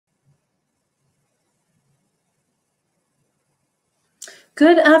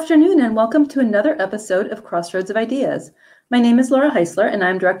Good afternoon and welcome to another episode of Crossroads of Ideas. My name is Laura Heisler and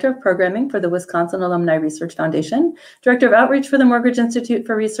I'm Director of Programming for the Wisconsin Alumni Research Foundation, Director of Outreach for the Morgridge Institute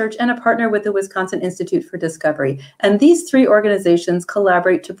for Research, and a partner with the Wisconsin Institute for Discovery. And these three organizations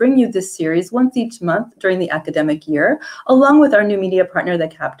collaborate to bring you this series once each month during the academic year, along with our new media partner, the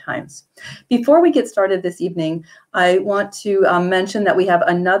Cap Times. Before we get started this evening, I want to mention that we have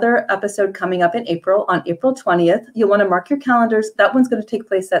another episode coming up in April, on April 20th. You'll want to mark your calendars. That one's going to take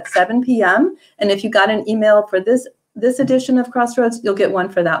place at 7 p.m. And if you got an email for this edition of Crossroads, you'll get one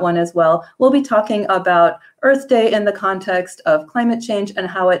for that one as well. We'll be talking about Earth Day in the context of climate change and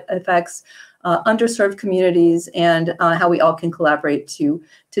how it affects underserved communities and how we all can collaborate to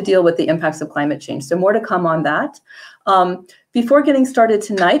deal with the impacts of climate change. So more to come on that. Before getting started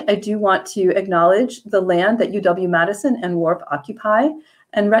tonight, I do want to acknowledge the land that UW-Madison and WARF occupy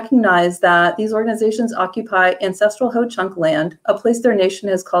and recognize that these organizations occupy ancestral Ho-Chunk land, a place their nation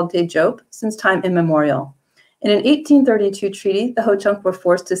has called Tejope since time immemorial. In an 1832 treaty, the Ho-Chunk were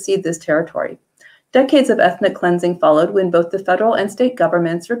forced to cede this territory. Decades of ethnic cleansing followed when both the federal and state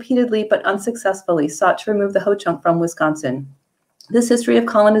governments repeatedly but unsuccessfully sought to remove the Ho-Chunk from Wisconsin. This history of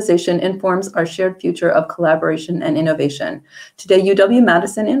colonization informs our shared future of collaboration and innovation. Today,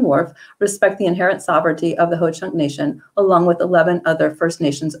 UW-Madison and WARF respect the inherent sovereignty of the Ho-Chunk Nation, along with 11 other First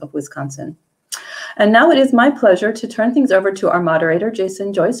Nations of Wisconsin. And now it is my pleasure to turn things over to our moderator,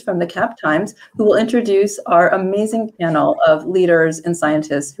 Joyce from the Cap Times, who will introduce our amazing panel of leaders and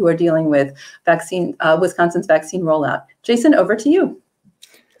scientists who are dealing with Wisconsin's vaccine rollout. Jason, over to you.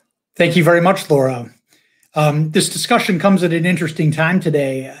 Thank you very much, Laura. This discussion comes at an interesting time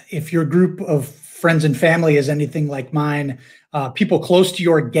today. If your group of friends and family is anything like mine, people close to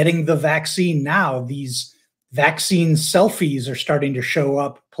you are getting the vaccine now. These vaccine selfies are starting to show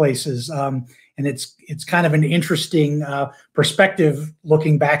up places. And it's kind of an interesting perspective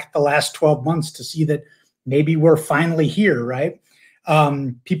looking back at the last 12 months to see that maybe we're finally here, right?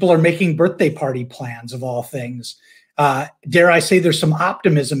 People are making birthday party plans of all things. Dare I say there's some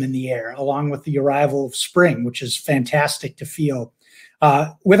optimism in the air along with the arrival of spring, which is fantastic to feel.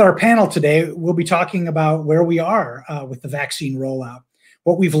 With our panel today, we'll be talking about where we are with the vaccine rollout,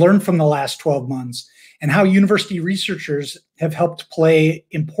 what we've learned from the last 12 months, and how university researchers have helped play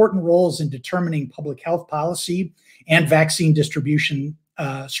important roles in determining public health policy and vaccine distribution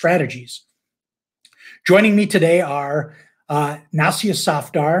strategies. Joining me today are Nasia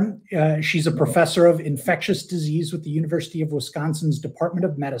Safdar. She's a professor of infectious disease with the University of Wisconsin's Department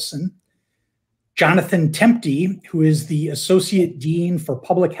of Medicine. Jonathan Temte, who is the Associate Dean for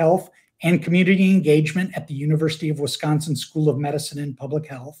Public Health and Community Engagement at the University of Wisconsin School of Medicine and Public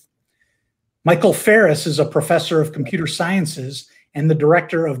Health. Michael Ferris is a professor of computer sciences and the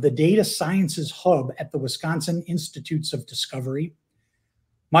director of the Data Sciences Hub at the Wisconsin Institutes of Discovery.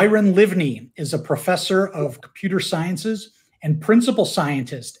 Miron Livny is a professor of computer sciences and principal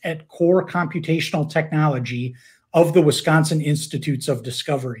scientist at Core Computational Technology of the Wisconsin Institutes of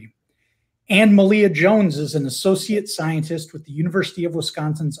Discovery. And Malia Jones is an associate scientist with the University of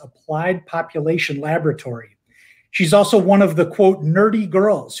Wisconsin's Applied Population Laboratory. She's also one of the, quote, nerdy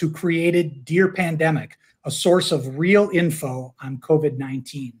girls who created Dear Pandemic, a source of real info on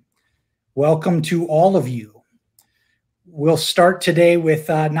COVID-19. Welcome to all of you. We'll start today with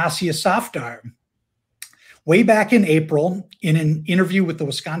Nasia Safdar. Way back in April, in an interview with the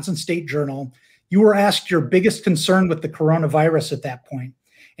Wisconsin State Journal, you were asked your biggest concern with the coronavirus at that point.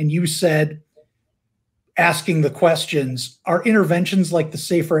 And you said, asking the questions, are interventions like the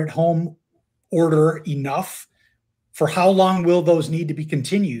safer at home order enough? For how long will those need to be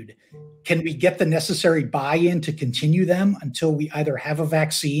continued? Can we get the necessary buy-in to continue them until we either have a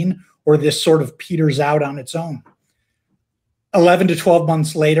vaccine or this sort of peters out on its own? 11 to 12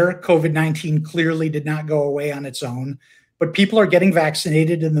 months later, COVID-19 clearly did not go away on its own, but people are getting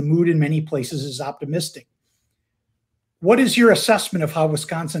vaccinated and the mood in many places is optimistic. What is your assessment of how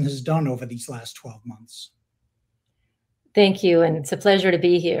Wisconsin has done over these last 12 months? Thank you, and it's a pleasure to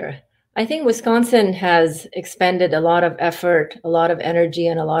be here. I think Wisconsin has expended a lot of effort, a lot of energy,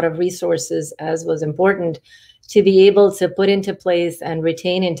 and a lot of resources, as was important, to be able to put into place and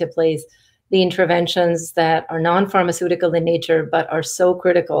retain into place the interventions that are non-pharmaceutical in nature, but are so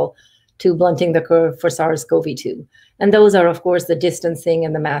critical to blunting the curve for SARS-CoV-2. And those are, of course, the distancing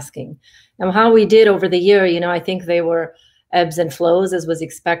and the masking. And how we did over the year, I think they were ebbs and flows as was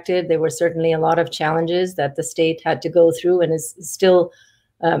expected. There were certainly a lot of challenges that the state had to go through and is still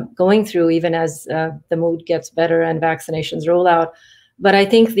going through even as the mood gets better and vaccinations roll out. But I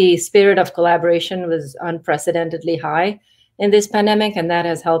think the spirit of collaboration was unprecedentedly high in this pandemic, and that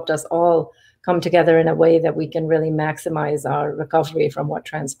has helped us all come together in a way that we can really maximize our recovery from what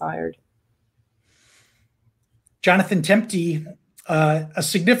transpired. Jonathan Temte, a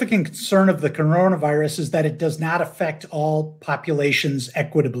significant concern of the coronavirus is that it does not affect all populations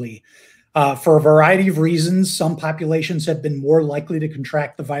equitably. For a variety of reasons, some populations have been more likely to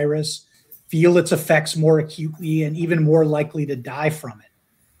contract the virus, feel its effects more acutely, and even more likely to die from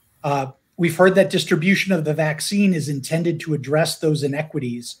it. We've heard that distribution of the vaccine is intended to address those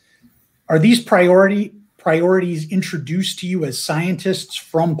inequities. Are these priorities introduced to you as scientists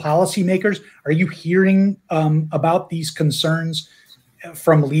from policymakers? Are you hearing about these concerns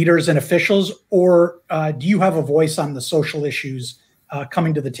from leaders and officials, or do you have a voice on the social issues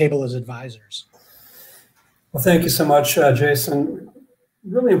coming to the table as advisors? Well, thank you so much, Jason.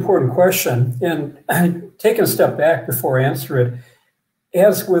 Really important question. And taking a step back before I answer it,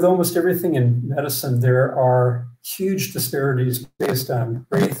 as with almost everything in medicine, there are huge disparities based on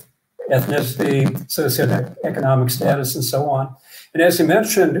race, ethnicity, socioeconomic status, and so on. And as you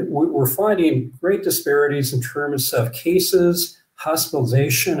mentioned, we're finding great disparities in terms of cases,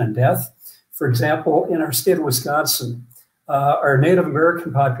 hospitalization, and death. For example, in our state of Wisconsin, our Native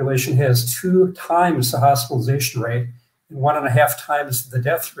American population has 2 times the hospitalization rate and 1.5 times the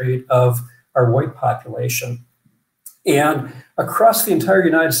death rate of our white population. And across the entire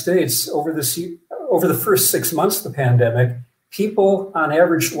United States, over the first 6 months of the pandemic, people on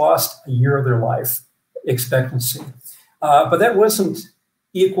average lost a year of their life expectancy. But that wasn't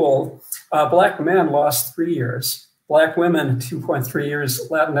equal. Black men lost 3 years, Black women 2.3 years,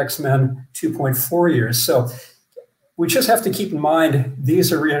 Latinx men 2.4 years. So we just have to keep in mind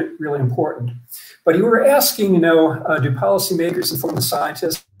these are really important. But you were asking, do policymakers inform the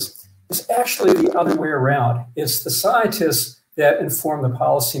scientists? It's actually the other way around. It's the scientists that inform the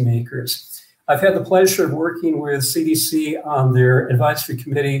policymakers. I've had the pleasure of working with CDC on their advisory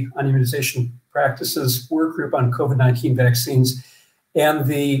committee on immunization practices work group on COVID-19 vaccines. And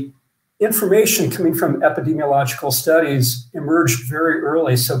the information coming from epidemiological studies emerged very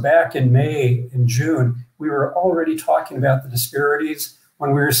early. So back in May and June, we were already talking about the disparities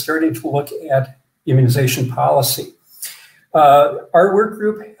when we were starting to look at immunization policy. Our work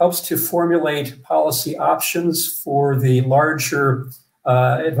group helps to formulate policy options for the larger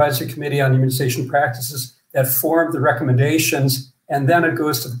advisory committee on immunization practices that form the recommendations, and then it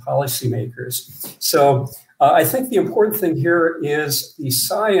goes to the policymakers. So I think the important thing here is the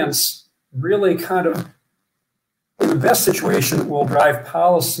science really kind of, in the best situation, will drive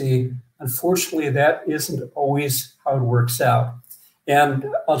policy. Unfortunately, that isn't always how it works out. And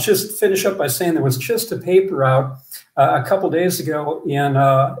I'll just finish up by saying there was just a paper out a couple days ago in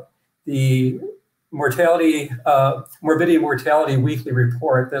the Morbidity and Mortality Weekly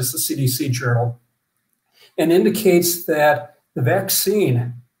Report, that's the CDC journal, and indicates that the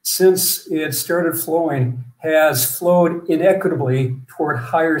vaccine, since it started flowing, has flowed inequitably toward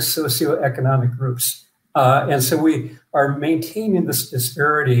higher socioeconomic groups. And so we are maintaining this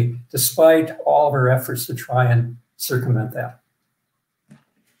disparity despite all of our efforts to try and circumvent that.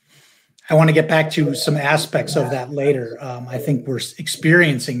 I want to get back to some aspects of that later. I think we're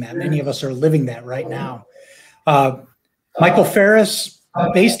experiencing that. Many of us are living that right now. Michael Ferris,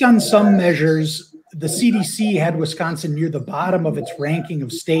 based on some measures, the CDC had Wisconsin near the bottom of its ranking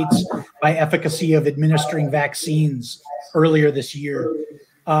of states by efficacy of administering vaccines earlier this year.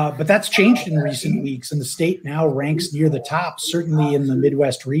 But that's changed in recent weeks, and the state now ranks near the top, certainly in the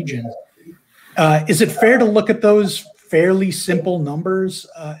Midwest region. Is it fair to look at those fairly simple numbers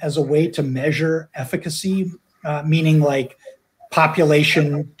as a way to measure efficacy, meaning like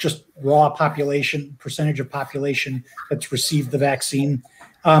population, just raw population, percentage of population that's received the vaccine?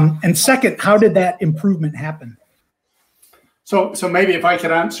 And second, how did that improvement happen? So maybe if I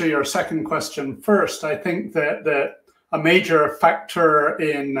could answer your second question first, I think that a major factor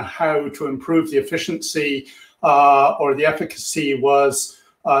in how to improve the efficiency or the efficacy was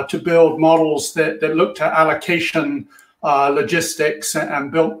to build models that looked at allocation logistics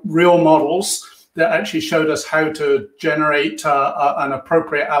and built real models that actually showed us how to generate an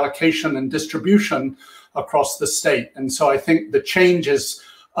appropriate allocation and distribution across the state. And so I think the change is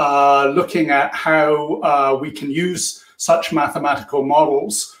looking at how we can use such mathematical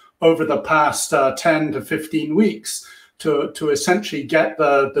models over the past 10 to 15 weeks to essentially get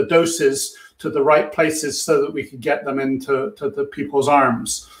the doses to the right places so that we could get them into the people's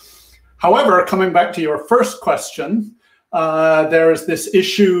arms. However, coming back to your first question, there is this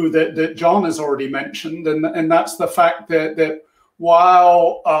issue that John has already mentioned, and that's the fact that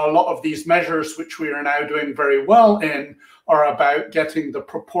while a lot of these measures, which we are now doing very well in, are about getting the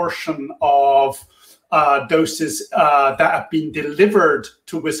proportion of doses that have been delivered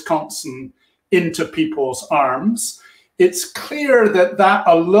to Wisconsin into people's arms, it's clear that that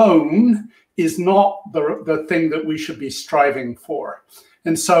alone is not the thing that we should be striving for.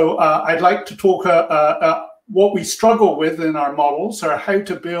 And so I'd like to talk what we struggle with in our models are how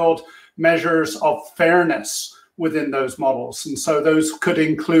to build measures of fairness within those models. And so those could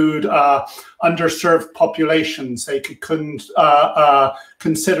include underserved populations. They could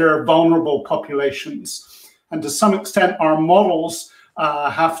consider vulnerable populations. And to some extent, our models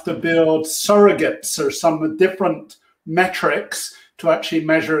have to build surrogates or some different metrics to actually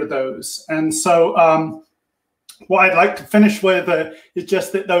measure those. And so what I'd like to finish with is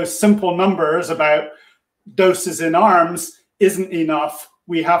just that those simple numbers about doses in arms isn't enough.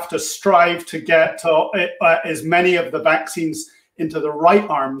 We have to strive to get as many of the vaccines into the right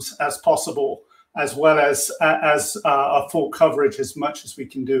arms as possible, as well as a full coverage as much as we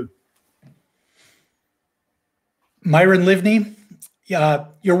can do. Miron, Livny,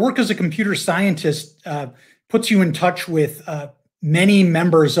 your work as a computer scientist puts you in touch with many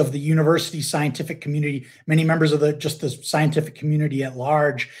members of the university scientific community, many members of the scientific community at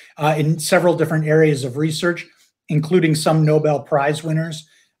large in several different areas of research, including some Nobel Prize winners.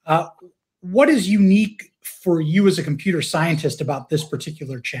 What is unique for you as a computer scientist about this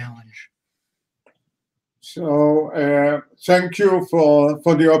particular challenge? So thank you for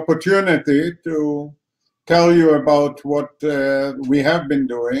the opportunity to tell you about what we have been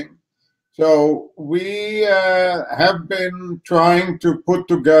doing. So we have been trying to put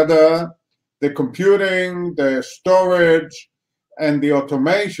together the computing, the storage, and the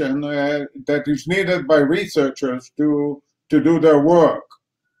automation that is needed by researchers to do their work.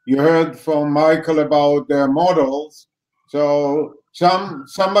 You heard from Michael about their models. So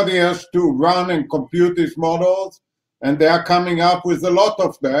somebody has to run and compute these models, and they are coming up with a lot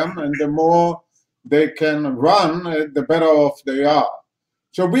of them, and the more they can run, the better off they are.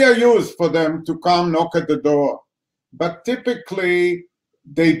 So we are used for them to come knock at the door. But typically,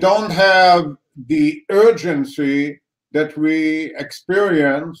 they don't have the urgency that we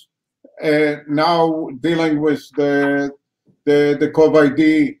experience now dealing with the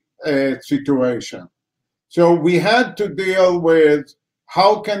COVID situation. So we had to deal with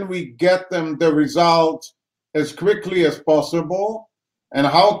how can we get them the results as quickly as possible, and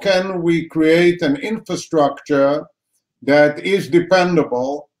how can we create an infrastructure that is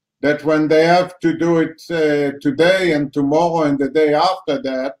dependable, that when they have to do it today and tomorrow and the day after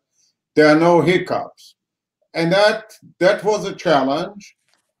that, there are no hiccups. And that was a challenge.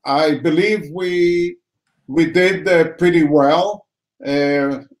 I believe we did pretty well.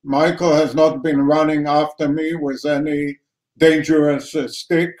 Michael has not been running after me with any dangerous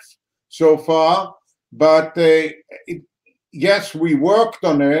sticks so far, but yes, we worked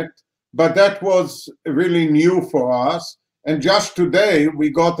on it, but that was really new for us. And just today, we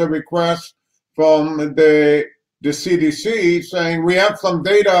got a request from the CDC saying, we have some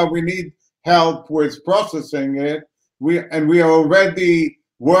data, we need help with processing it. We are already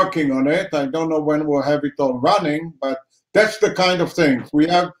working on it. I don't know when we'll have it all running, but that's the kind of things.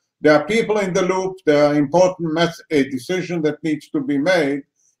 There are people in the loop, there are important decisions that needs to be made,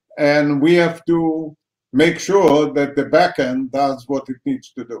 and we have to make sure that the backend does what it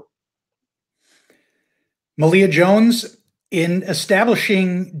needs to do. Malia Jones, in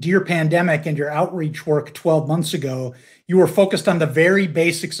establishing Dear Pandemic and your outreach work 12 months ago, you were focused on the very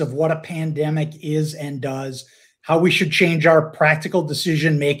basics of what a pandemic is and does, how we should change our practical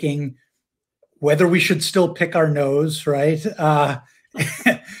decision-making, whether we should still pick our nose, right? And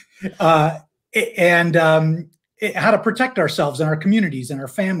how to protect ourselves and our communities and our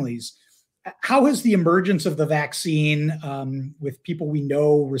families. How has the emergence of the vaccine, with people we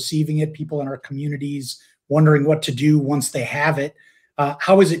know receiving it, people in our communities wondering what to do once they have it,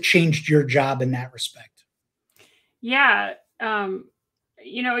 how has it changed your job in that respect? Yeah,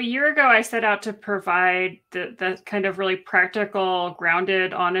 you know, a year ago, I set out to provide the kind of really practical,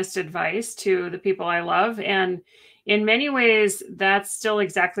 grounded, honest advice to the people I love. And in many ways, that's still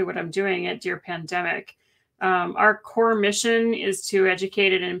exactly what I'm doing at Dear Pandemic. Our core mission is to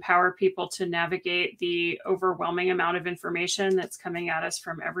educate and empower people to navigate the overwhelming amount of information that's coming at us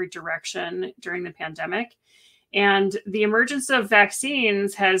from every direction during the pandemic. And the emergence of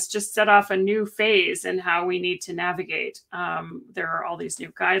vaccines has just set off a new phase in how we need to navigate. There are all these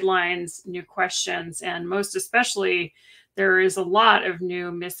new guidelines, new questions, and most especially, there is a lot of new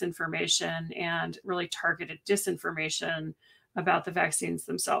misinformation and really targeted disinformation about the vaccines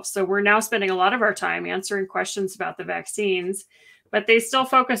themselves. So we're now spending a lot of our time answering questions about the vaccines, but they still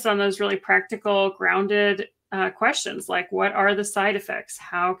focus on those really practical, grounded questions like, what are the side effects?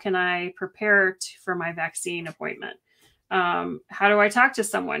 How can I prepare for my vaccine appointment? How do I talk to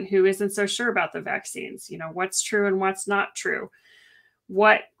someone who isn't so sure about the vaccines? You know, what's true and what's not true?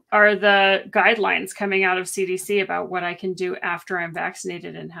 What are the guidelines coming out of CDC about what I can do after I'm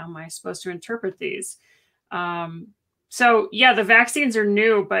vaccinated, and how am I supposed to interpret these? So yeah, the vaccines are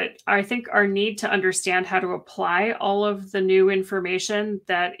new, but I think our need to understand how to apply all of the new information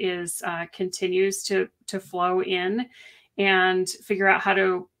that is continues to flow in, and figure out how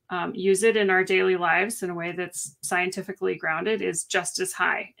to use it in our daily lives in a way that's scientifically grounded is just as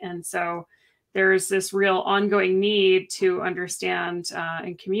high. And so there's this real ongoing need to understand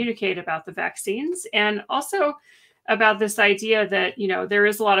and communicate about the vaccines, and also about this idea that, you know, there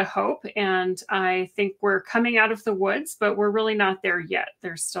is a lot of hope, and I think we're coming out of the woods, but we're really not there yet.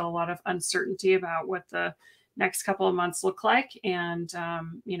 There's still a lot of uncertainty about what the next couple of months look like. And,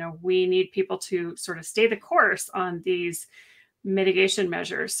 you know, we need people to sort of stay the course on these mitigation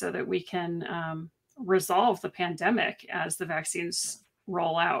measures so that we can resolve the pandemic as the vaccines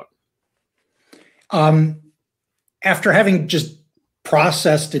roll out. After having just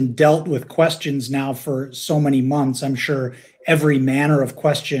processed and dealt with questions now for so many months, I'm sure every manner of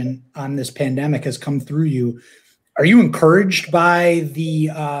question on this pandemic has come through you. Are you encouraged by the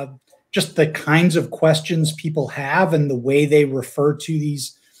just the kinds of questions people have and the way they refer to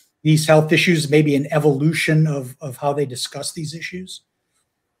these health issues, maybe an evolution of how they discuss these issues?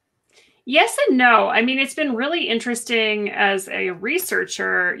 Yes and no. I mean, it's been really interesting as a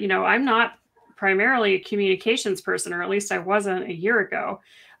researcher. You know, I'm not primarily a communications person, or at least I wasn't a year ago.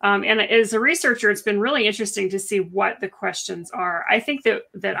 And as a researcher, it's been really interesting to see what the questions are. I think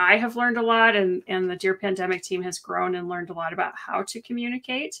that I have learned a lot, and the Dear Pandemic team has grown and learned a lot about how to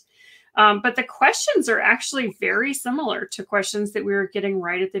communicate. But the questions are actually very similar to questions that we were getting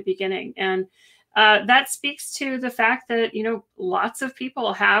right at the beginning. And that speaks to the fact that, you know, lots of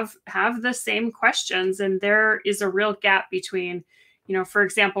people have the same questions, and there is a real gap between, you know, for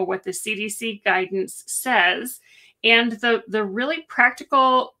example, what the CDC guidance says and the really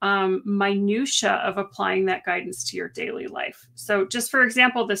practical minutia of applying that guidance to your daily life. So just for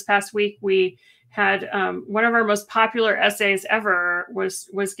example, this past week, we had one of our most popular essays ever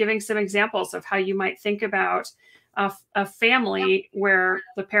was giving some examples of how you might think about a family where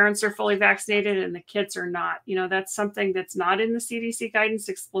the parents are fully vaccinated and the kids are not. You know, that's something that's not in the CDC guidance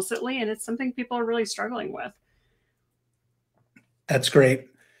explicitly, and it's something people are really struggling with. That's great.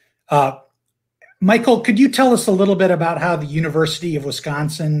 Michael, could you tell us a little bit about how the University of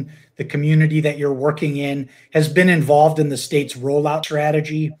Wisconsin, the community that you're working in, has been involved in the state's rollout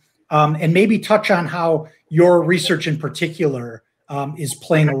strategy, and maybe touch on how your research in particular is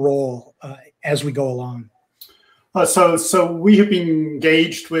playing a role as we go along? So we have been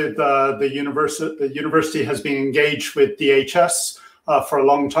engaged with the university. The university has been engaged with DHS for a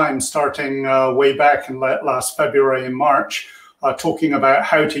long time, starting way back in last February and March, talking about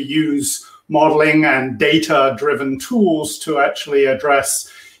how to use modeling and data-driven tools to actually address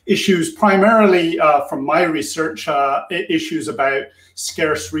issues, primarily from my research, issues about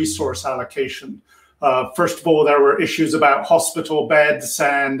scarce resource allocation. First of all, there were issues about hospital beds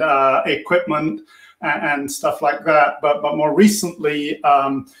and equipment and stuff like that. But more recently,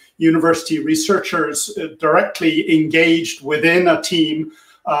 university researchers directly engaged within a team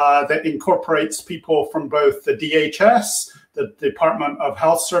that incorporates people from both the DHS, the Department of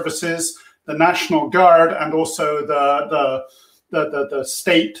Health Services, the National Guard, and also the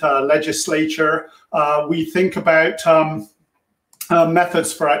state legislature. We think about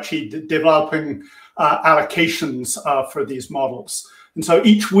methods for actually developing allocations for these models. And so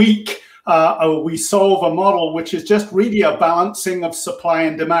each week, we solve a model which is just really a balancing of supply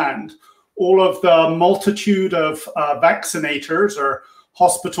and demand. All of the multitude of vaccinators or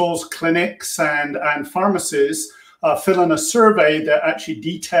hospitals, clinics, and pharmacies fill in a survey that actually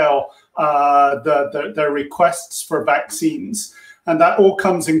detail their requests for vaccines. And that all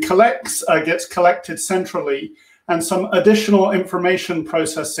comes and gets collected centrally, and some additional information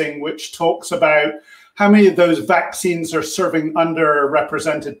processing, which talks about how many of those vaccines are serving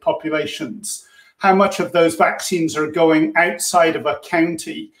underrepresented populations, how much of those vaccines are going outside of a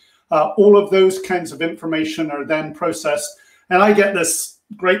county. All of those kinds of information are then processed. And I get this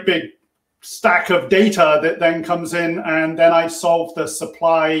great big stack of data that then comes in, and then I solve the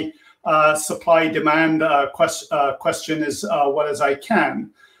supply demand question as well as I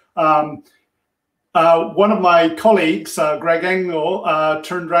can. One of my colleagues, Greg Engel,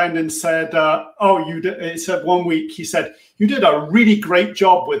 turned around and said, he said one week, he said, you did a really great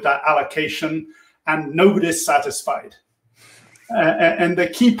job with that allocation and nobody's satisfied. And the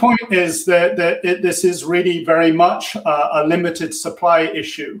key point is that this is really very much a limited supply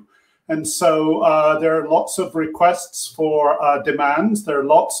issue. And so there are lots of requests for demands. There are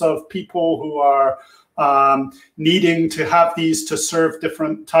lots of people who are needing to have these to serve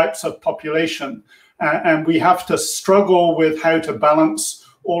different types of population. And we have to struggle with how to balance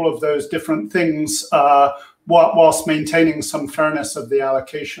all of those different things whilst maintaining some fairness of the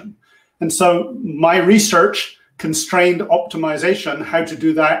allocation. And so my research, constrained optimization, how to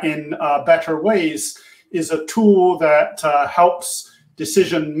do that in better ways, is a tool that helps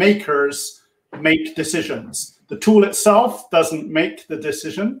decision makers make decisions. The tool itself doesn't make the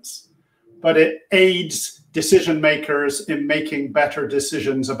decisions, but it aids decision makers in making better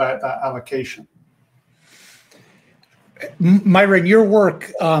decisions about that allocation. Miron, your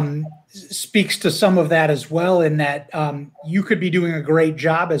work speaks to some of that as well, in that you could be doing a great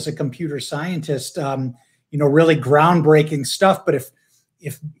job as a computer scientist, really groundbreaking stuff. But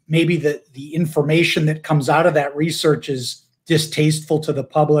if maybe the information that comes out of that research is distasteful to the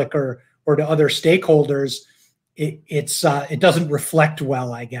public or to other stakeholders, it doesn't reflect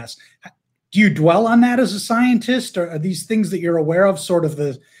well, I guess. Do you dwell on that as a scientist, or are these things that you're aware of, sort of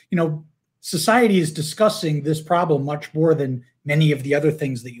society is discussing this problem much more than many of the other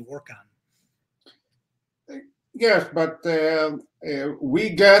things that you work on? Yes, but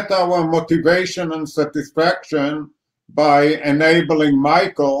we get our motivation and satisfaction by enabling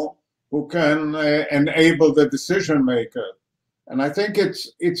Michael, who can enable the decision maker. And I think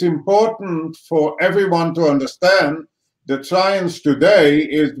it's important for everyone to understand that science today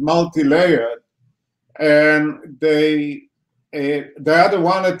is multi-layered, and they are the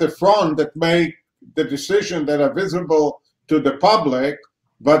one at the front that make the decisions that are visible to the public,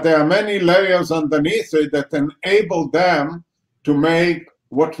 but there are many layers underneath it that enable them to make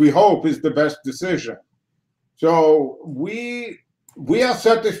what we hope is the best decision. So we are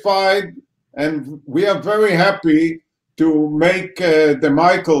satisfied, and we are very happy to make the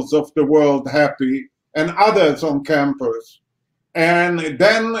Michaels of the world happy and others on campus, and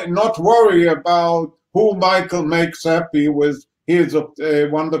then not worry about who Michael makes happy with his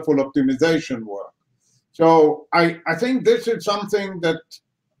wonderful optimization work. So I think this is something that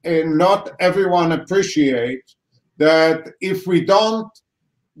not everyone appreciates, that if we don't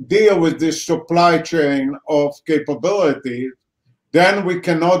deal with this supply chain of capabilities, then we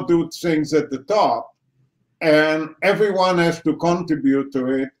cannot do things at the top. And everyone has to contribute to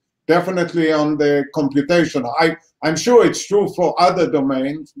it, definitely on the computational. I'm sure it's true for other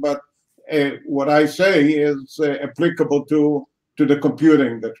domains, but what I say is applicable to the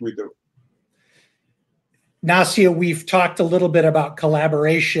computing that we do. Nasia, we've talked a little bit about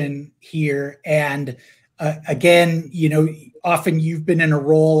collaboration here, and again, often you've been in a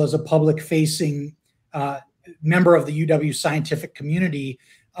role as a public-facing member of the UW scientific community.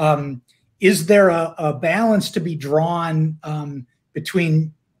 Is there a balance to be drawn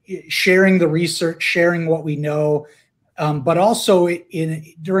between sharing the research, sharing what we know, but also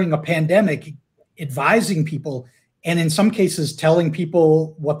during a pandemic, advising people, and in some cases telling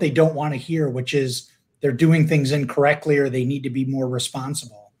people what they don't want to hear, which is they're doing things incorrectly or they need to be more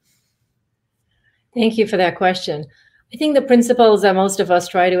responsible? Thank you for that question. I think the principles that most of us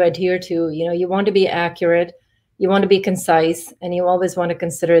try to adhere to, you want to be accurate, you want to be concise, and you always want to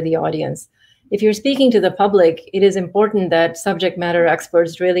consider the audience. If you're speaking to the public, it is important that subject matter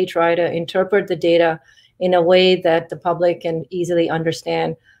experts really try to interpret the data in a way that the public can easily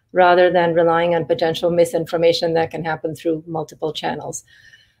understand, rather than relying on potential misinformation that can happen through multiple channels.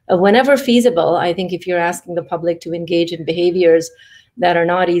 Whenever feasible, I think if you're asking the public to engage in behaviors that are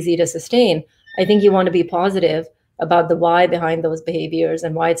not easy to sustain, I think you want to be positive about the why behind those behaviors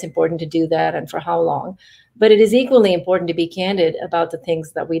and why it's important to do that and for how long. But it is equally important to be candid about the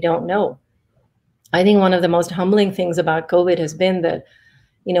things that we don't know. I think one of the most humbling things about COVID has been that,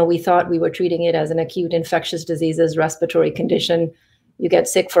 we thought we were treating it as an acute infectious diseases respiratory condition. You get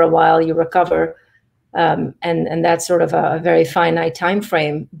sick for a while, you recover, and that's sort of a very finite time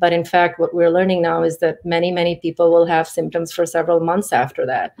frame. But in fact, what we're learning now is that many, many people will have symptoms for several months after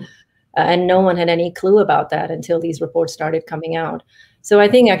that. And no one had any clue about that until these reports started coming out. So I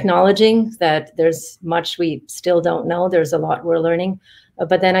think acknowledging that there's much we still don't know, there's a lot we're learning,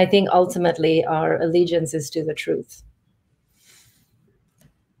 but then I think ultimately our allegiance is to the truth.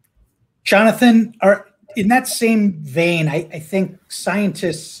 Jonathan, in that same vein, I think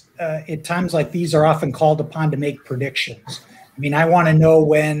scientists at times like these are often called upon to make predictions. I mean, I want to know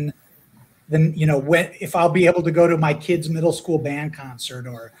if I'll be able to go to my kid's middle school band concert,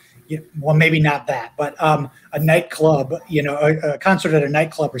 or well, maybe not that, but a nightclub, a concert at a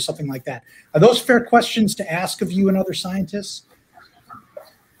nightclub or something like that. Are those fair questions to ask of you and other scientists?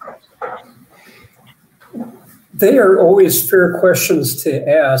 They are always fair questions to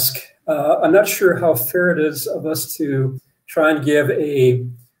ask. I'm not sure how fair it is of us to try and give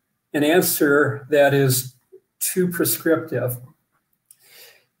an answer that is too prescriptive.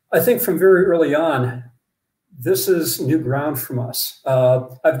 I think from very early on, this is new ground from us.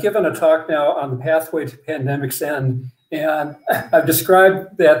 I've given a talk now on the pathway to pandemic's end, and I've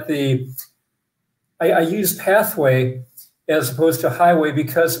described that I use pathway as opposed to highway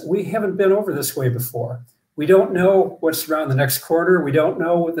because we haven't been over this way before. We don't know what's around the next corner. We don't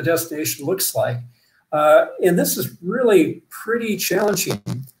know what the destination looks like. And this is really pretty challenging.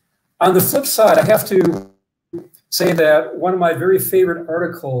 On the flip side, I have to say that one of my very favorite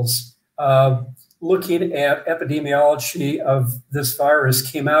articles looking at epidemiology of this virus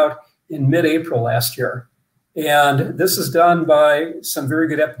came out in mid-April last year. And this is done by some very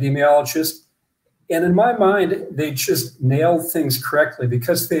good epidemiologists. And in my mind, they just nailed things correctly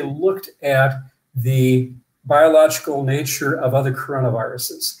because they looked at the biological nature of other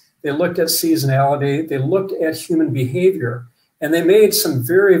coronaviruses. They looked at seasonality, they looked at human behavior, and they made some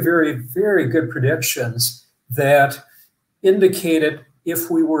very, very, very good predictions that indicated if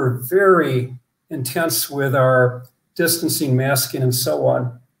we were very intense with our distancing, masking, and so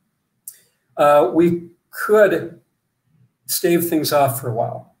on, we could stave things off for a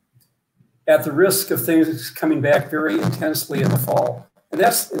while at the risk of things coming back very intensely in the fall. And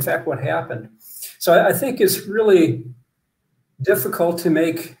that's, in fact, what happened. So I think it's really difficult to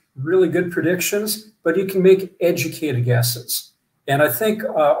make really good predictions, but you can make educated guesses. And I think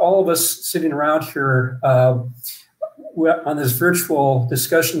all of us sitting around here on this virtual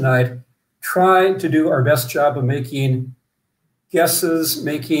discussion night try to do our best job of making guesses,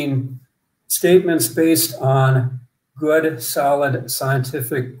 making statements based on good, solid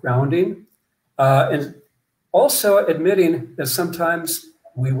scientific grounding, and also admitting that sometimes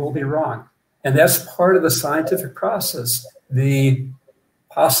we will be wrong. And that's part of the scientific process, the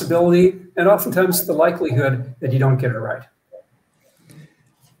possibility and oftentimes the likelihood that you don't get it right.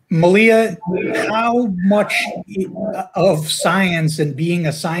 Malia, how much of science and being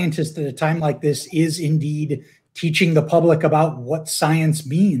a scientist at a time like this is indeed teaching the public about what science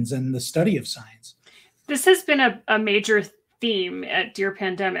means and the study of science? This has been a major theme at Dear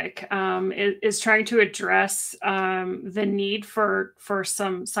Pandemic, is trying to address the need for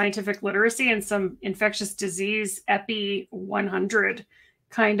some scientific literacy and some infectious disease EPI 100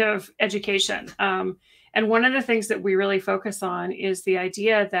 kind of education. And one of the things that we really focus on is the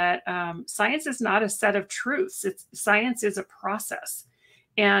idea that science is not a set of truths. Science is a process.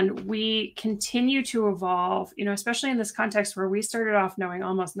 And we continue to evolve, you know, especially in this context where we started off knowing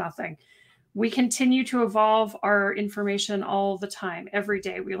almost nothing. We continue to evolve our information all the time. Every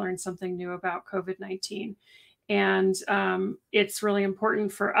day we learn something new about COVID-19. And it's really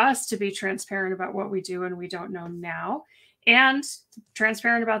important for us to be transparent about what we do and we don't know now, and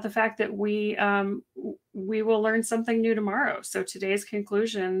transparent about the fact that we will learn something new tomorrow. So today's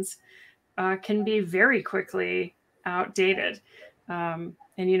conclusions can be very quickly outdated.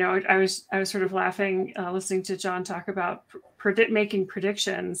 And, you know, I was sort of laughing listening to John talk about making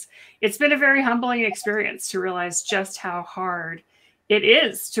predictions. It's been a very humbling experience to realize just how hard it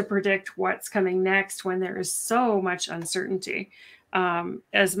is to predict what's coming next when there is so much uncertainty.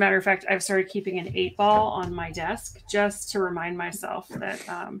 As a matter of fact, I've started keeping an 8-ball on my desk just to remind myself that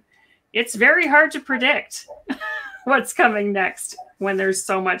it's very hard to predict what's coming next when there's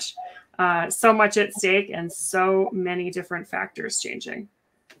so much at stake and so many different factors changing.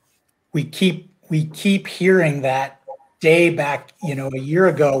 We keep hearing that day back, you know, a year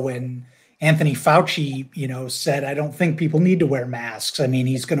ago when Anthony Fauci, you know, said, I don't think people need to wear masks. I mean,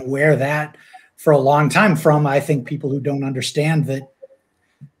 he's going to wear that for a long time from, I think, people who don't understand that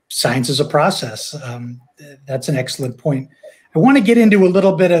science is a process. That's an excellent point. I want to get into a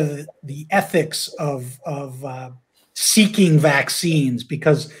little bit of the ethics of seeking vaccines,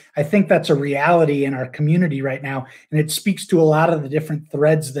 because I think that's a reality in our community right now. And it speaks to a lot of the different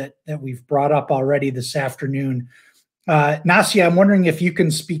threads that we've brought up already this afternoon. Nasia, I'm wondering if you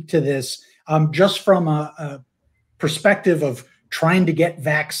can speak to this just from a perspective of trying to get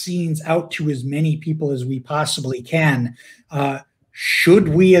vaccines out to as many people as we possibly can. Should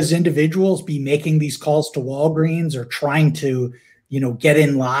we as individuals be making these calls to Walgreens or trying to, you know, get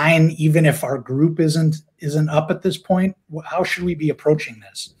in line, even if our group isn't up at this point? How should we be approaching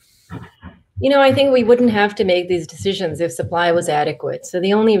this? You know, I think we wouldn't have to make these decisions if supply was adequate. So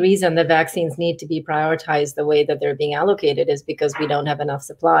the only reason that vaccines need to be prioritized the way that they're being allocated is because we don't have enough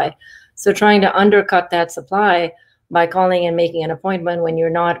supply. So trying to undercut that supply by calling and making an appointment when you're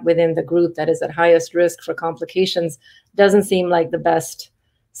not within the group that is at highest risk for complications doesn't seem like the best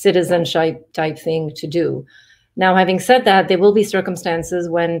citizenship type thing to do. Now, having said that, there will be circumstances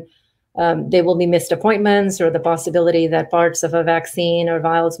when there will be missed appointments or the possibility that parts of a vaccine or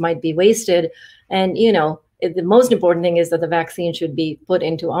vials might be wasted. And, you know, the most important thing is that the vaccine should be put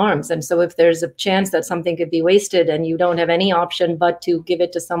into arms. And so if there's a chance that something could be wasted and you don't have any option but to give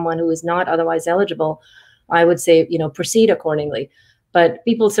it to someone who is not otherwise eligible, I would say, you know, proceed accordingly. But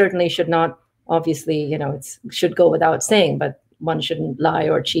people certainly should not, obviously, you know, it should go without saying, but one shouldn't lie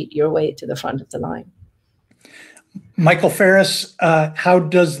or cheat your way to the front of the line. Michael Ferris, how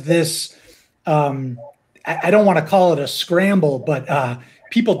does this, I don't want to call it a scramble, but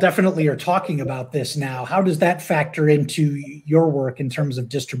people definitely are talking about this now. How does that factor into your work in terms of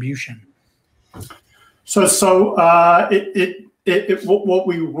distribution? What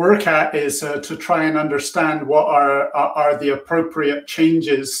we work at is to try and understand what are the appropriate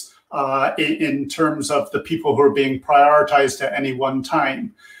changes in terms of the people who are being prioritized at any one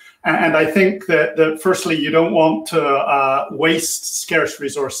time. And I think that firstly, you don't want to waste scarce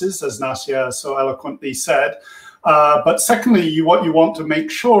resources, as Nasia so eloquently said. But secondly, what you want to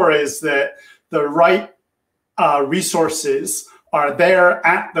make sure is that the right resources are there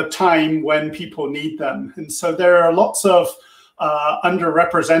at the time when people need them. And so there are lots of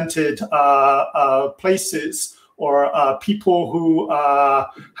underrepresented places or people who are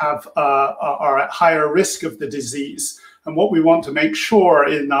at higher risk of the disease. And what we want to make sure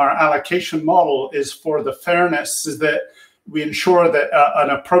in our allocation model is for the fairness is that we ensure that an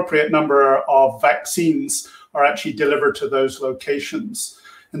appropriate number of vaccines are actually delivered to those locations.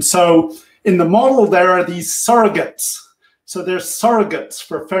 And so in the model, there are these surrogates. So there's surrogates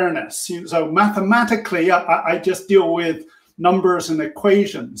for fairness. So mathematically, I just deal with numbers and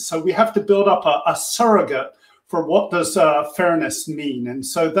equations. So we have to build up a surrogate for what does fairness mean. And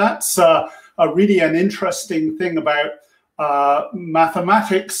so that's really an interesting thing about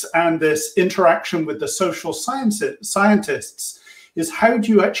mathematics and this interaction with the social scientists is how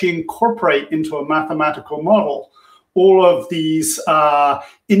do you actually incorporate into a mathematical model all of these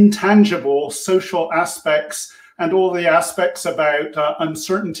intangible social aspects and all the aspects about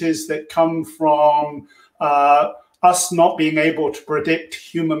uncertainties that come from us not being able to predict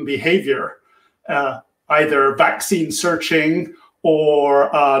human behavior, either vaccine searching or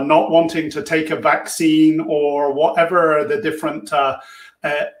not wanting to take a vaccine or whatever the different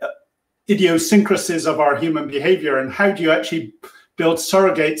idiosyncrasies of our human behavior, and how do you actually build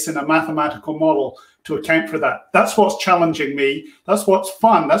surrogates in a mathematical model to account for that? That's what's challenging me. That's what's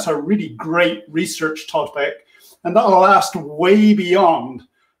fun. That's a really great research topic. And that'll last way beyond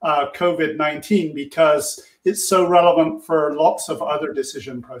COVID-19 because it's so relevant for lots of other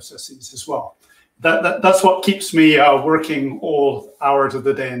decision processes as well. That's what keeps me working all hours of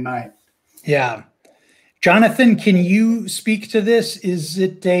the day and night. Yeah. Jonathan, can you speak to this? Is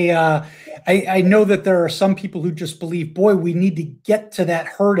it I know that there are some people who just believe, boy, we need to get to that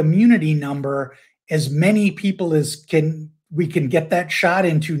herd immunity number. As many people as we can get that shot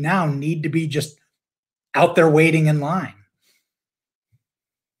into now need to be just out there waiting in line.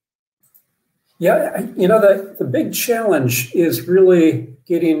 Yeah, you know, the big challenge is really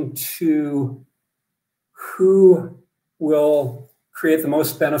getting to who will create the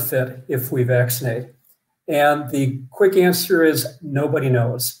most benefit if we vaccinate. And the quick answer is nobody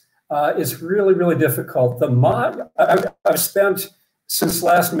knows. It's really, really difficult. I've spent since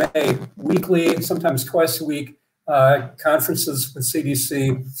last May weekly, sometimes twice a week, conferences with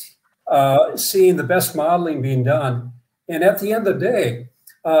CDC, seeing the best modeling being done. And at the end of the day,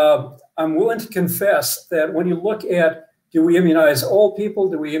 I'm willing to confess that when you look at, do we immunize old people?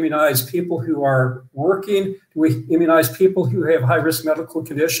 Do we immunize people who are working? Do we immunize people who have high-risk medical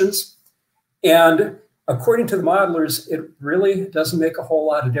conditions? And according to the modelers, it really doesn't make a whole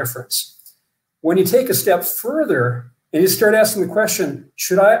lot of difference. When you take a step further and you start asking the question,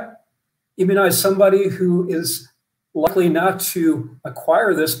 should I immunize somebody who is likely not to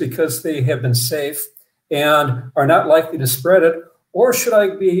acquire this because they have been safe and are not likely to spread it? Or should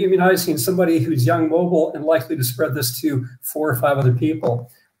I be immunizing somebody who's young, mobile, and likely to spread this to 4 or 5 other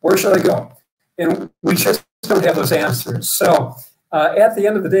people? Where should I go? And we just don't have those answers. So at the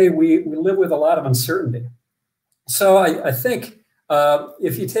end of the day, we live with a lot of uncertainty. So I think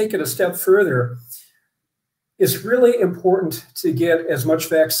if you take it a step further, it's really important to get as much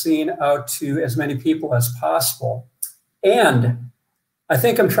vaccine out to as many people as possible. And I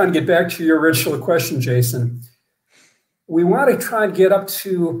think I'm trying to get back to your original question, Jason. We want to try and get up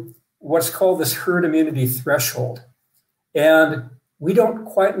to what's called this herd immunity threshold. And we don't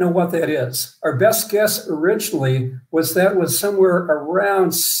quite know what that is. Our best guess originally was that was somewhere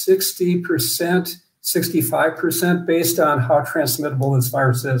around 60%, 65% based on how transmittable this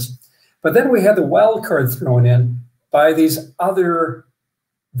virus is. But then we had the wild card thrown in by these other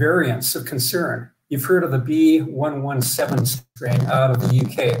variants of concern. You've heard of the B117 strain out of the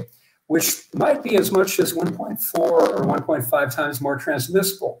UK, which might be as much as 1.4 or 1.5 times more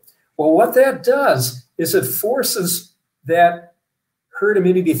transmissible. Well, what that does is it forces that herd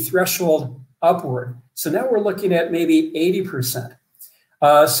immunity threshold upward. So now we're looking at maybe 80%.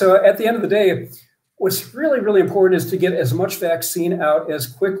 So at the end of the day, what's really, really important is to get as much vaccine out as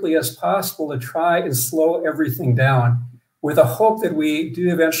quickly as possible to try and slow everything down, with a hope that we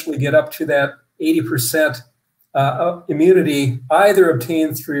do eventually get up to that 80% immunity, either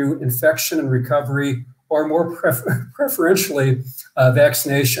obtained through infection and recovery or more preferentially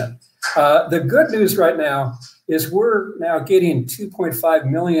vaccination. The good news right now is we're now getting 2.5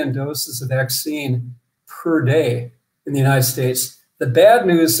 million doses of vaccine per day in the United States. The bad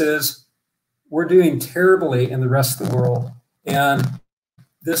news is we're doing terribly in the rest of the world. And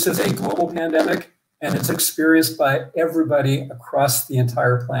this is a global pandemic, and it's experienced by everybody across the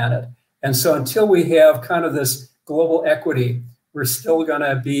entire planet. And so until we have kind of this global equity, we're still going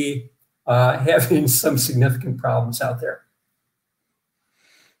to be having some significant problems out there.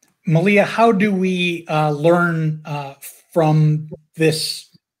 Malia, how do we learn from this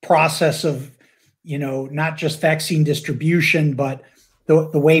process of, not just vaccine distribution, but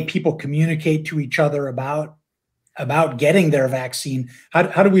the way people communicate to each other about getting their vaccine?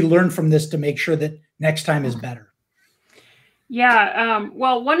 How do we learn from this to make sure that next time is better? Yeah,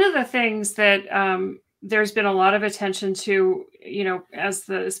 well, one of the things that there's been a lot of attention to,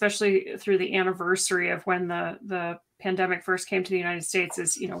 especially through the anniversary of when the pandemic first came to the United States,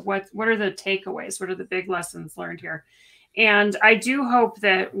 is, what are the takeaways? What are the big lessons learned here? And I do hope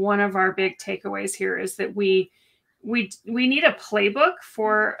that one of our big takeaways here is that we need a playbook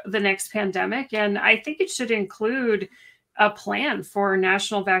for the next pandemic. And I think it should include a plan for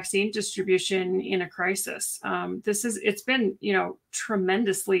national vaccine distribution in a crisis. It's been,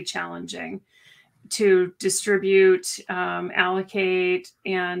 tremendously challenging to distribute, allocate,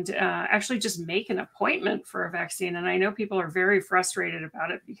 and actually just make an appointment for a vaccine. And I know people are very frustrated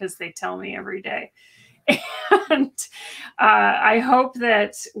about it because they tell me every day. And I hope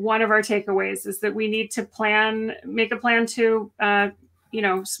that one of our takeaways is that we need to make a plan to,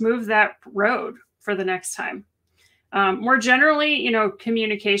 smooth that road for the next time. More generally,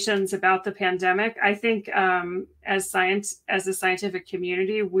 communications about the pandemic, I think as a scientific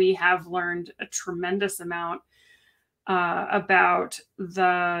community, we have learned a tremendous amount about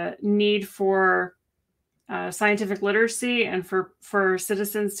the need for scientific literacy and for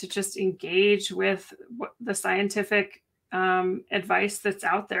citizens to just engage with the scientific advice that's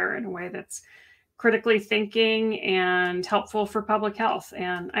out there in a way that's critically thinking and helpful for public health.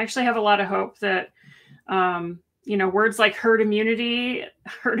 And I actually have a lot of hope that words like herd immunity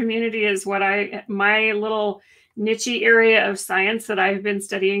is what my little niche area of science that I've been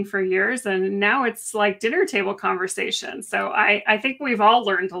studying for years. And now it's like dinner table conversation. So I think we've all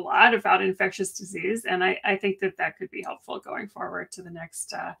learned a lot about infectious disease. And I think that could be helpful going forward to the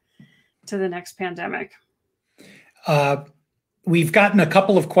next pandemic. We've gotten a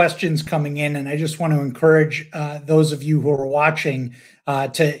couple of questions coming in, and I just want to encourage those of you who are watching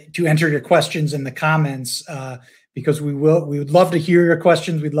to enter your questions in the comments, because we would love to hear your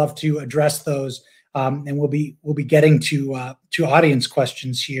questions. We'd love to address those, and we'll be getting to audience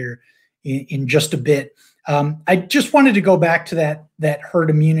questions here in just a bit. I just wanted to go back to that herd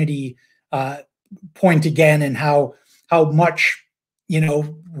immunity point again, and how much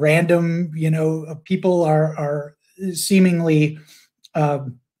random people are seemingly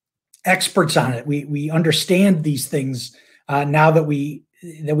experts on it. We understand these things now that we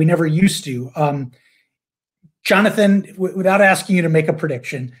never used to. Jonathan, without asking you to make a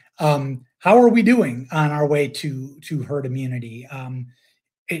prediction, how are we doing on our way to herd immunity?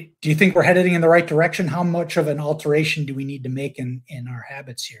 Do you think we're heading in the right direction? How much of an alteration do we need to make in our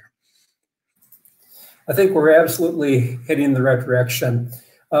habits here? I think we're absolutely heading in the right direction.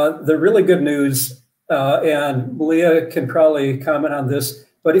 The really good news, and Malia can probably comment on this,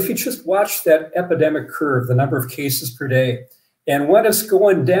 but if you just watch that epidemic curve, the number of cases per day, and when it's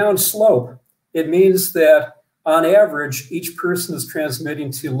going down slope, it means that on average, each person is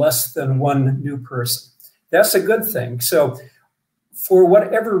transmitting to less than one new person. That's a good thing. So for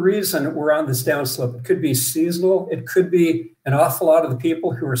whatever reason, we're on this downslope. It could be seasonal. It could be an awful lot of the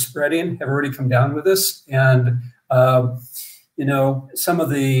people who are spreading have already come down with this. And, some of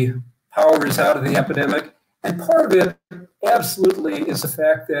the power is out of the epidemic. And part of it absolutely is the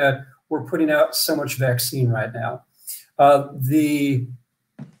fact that we're putting out so much vaccine right now. The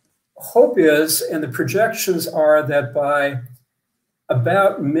hope is, and the projections are, that by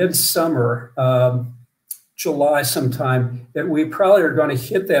about midsummer, July sometime, that we probably are going to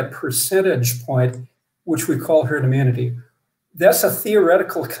hit that percentage point, which we call herd immunity. That's a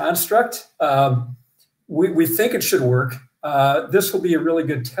theoretical construct. We think it should work. This will be a really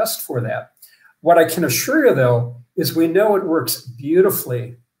good test for that. What I can assure you, though, is we know it works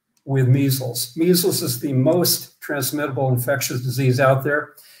beautifully with measles. Measles is the most transmittable infectious disease out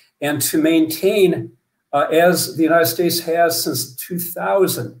there. And to maintain, as the United States has since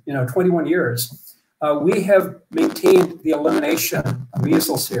 2000, 21 years, we have maintained the elimination of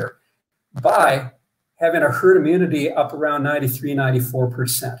measles here by having a herd immunity up around 93,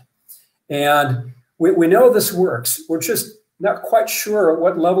 94%. And we know this works. We're just not quite sure at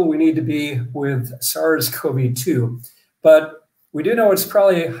what level we need to be with SARS-CoV-2, but we do know it's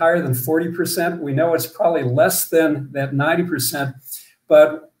probably higher than 40%. We know it's probably less than that 90%,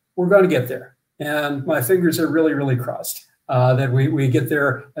 but we're going to get there. And my fingers are really, really crossed that we get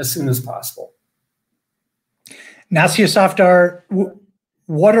there as soon as possible. Nasia, Safdar,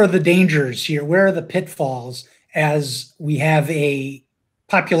 what are the dangers here? Where are the pitfalls as we have a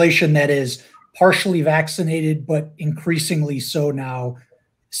population that is partially vaccinated, but increasingly so now,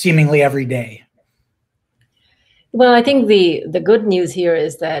 seemingly every day? Well, I think the good news here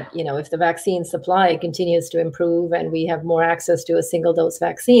is that, if the vaccine supply continues to improve and we have more access to a single dose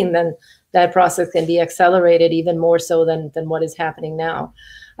vaccine, then that process can be accelerated even more so than what is happening now.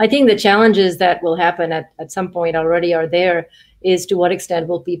 I think the challenges that will happen at some point already are there is to what extent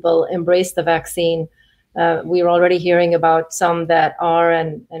will people embrace the vaccine? We're already hearing about some that are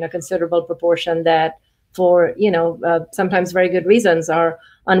and a considerable proportion that for, sometimes very good reasons are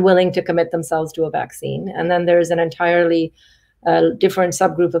unwilling to commit themselves to a vaccine. And then there's an entirely different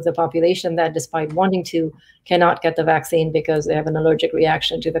subgroup of the population that, despite wanting to, cannot get the vaccine because they have an allergic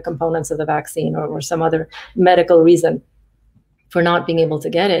reaction to the components of the vaccine or some other medical reason for not being able to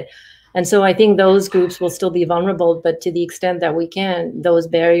get it. And so I think those groups will still be vulnerable, but to the extent that we can, those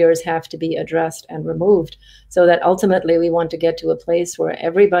barriers have to be addressed and removed so that ultimately we want to get to a place where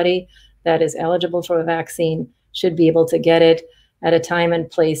everybody that is eligible for a vaccine should be able to get it at a time and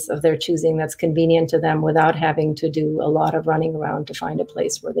place of their choosing that's convenient to them without having to do a lot of running around to find a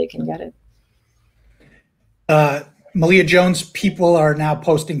place where they can get it. Malia Jones, people are now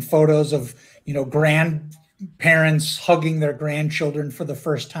posting photos of, grandparents hugging their grandchildren for the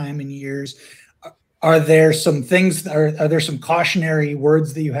first time in years. Are there some things, are there some cautionary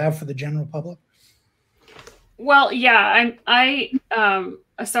words that you have for the general public? Well, yeah,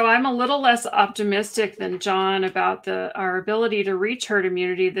 so I'm a little less optimistic than John about our ability to reach herd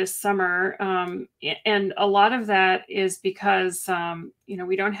immunity this summer. And a lot of that is because,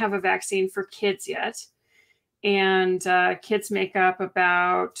 we don't have a vaccine for kids yet. And kids make up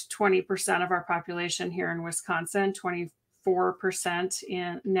about 20% of our population here in Wisconsin,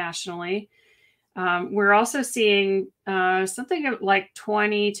 24% nationally. We're also seeing something like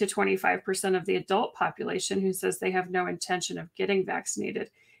 20 to 25% of the adult population who says they have no intention of getting vaccinated.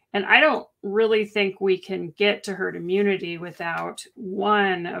 And I don't really think we can get to herd immunity without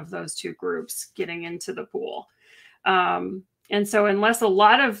one of those two groups getting into the pool. And so unless a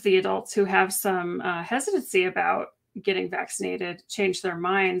lot of the adults who have some hesitancy about getting vaccinated change their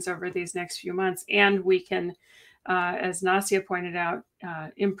minds over these next few months, and we can, as Nasia pointed out,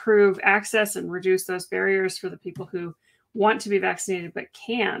 improve access and reduce those barriers for the people who want to be vaccinated but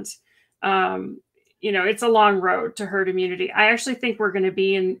can't, it's a long road to herd immunity. I actually think we're going to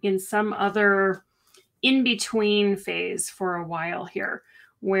be in some other in-between phase for a while here,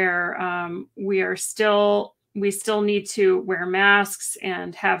 where we still need to wear masks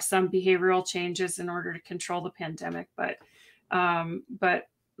and have some behavioral changes in order to control the pandemic. But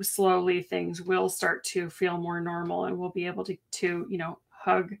slowly things will start to feel more normal, and we'll be able to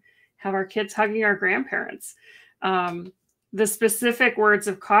have our kids hugging our grandparents. The specific words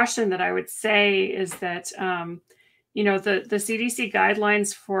of caution that I would say is that, the CDC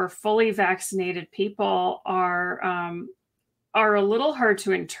guidelines for fully vaccinated people are a little hard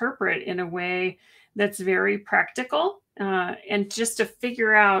to interpret in a way that's very practical, and just to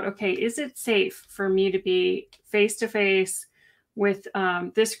figure out, okay, is it safe for me to be face-to-face with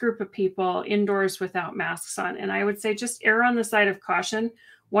this group of people indoors without masks on? And I would say just err on the side of caution.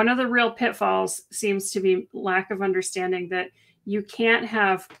 One of the real pitfalls seems to be lack of understanding that you can't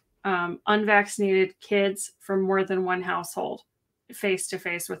have unvaccinated kids from more than one household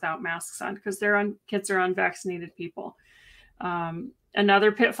face-to-face without masks on, because kids are unvaccinated people.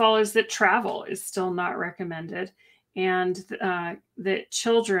 Another pitfall is that travel is still not recommended, and that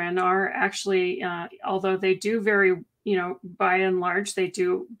children are actually, although they do by and large, they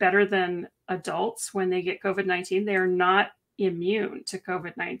do better than adults when they get COVID-19, they are not immune to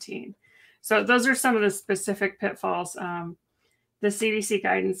COVID-19. So those are some of the specific pitfalls. The CDC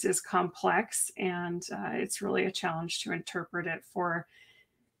guidance is complex, and it's really a challenge to interpret it for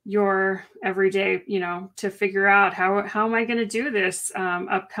your everyday, to figure out how am I going to do this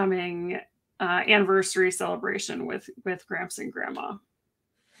upcoming anniversary celebration with Gramps and Grandma.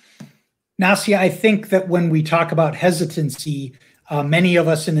 Nasia, I think that when we talk about hesitancy, many of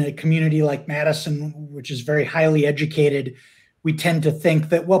us in a community like Madison, which is very highly educated, we tend to think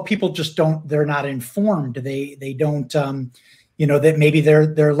that, well, people just they're not informed. They don't, that maybe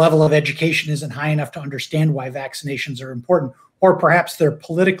their level of education isn't high enough to understand why vaccinations are important, or perhaps they're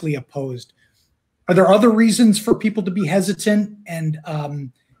politically opposed. Are there other reasons for people to be hesitant? And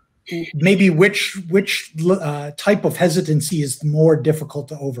maybe which type of hesitancy is more difficult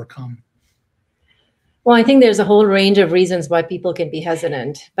to overcome? Well, I think there's a whole range of reasons why people can be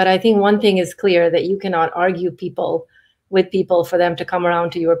hesitant. But I think one thing is clear, that you cannot argue with people for them to come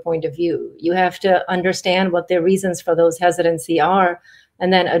around to your point of view. You have to understand what their reasons for those hesitancy are,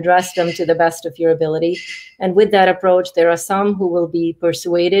 and then address them to the best of your ability. And with that approach, there are some who will be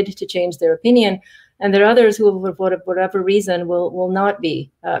persuaded to change their opinion, and there are others who, for whatever reason, will not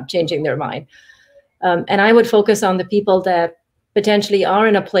be changing their mind. And I would focus on the people that potentially are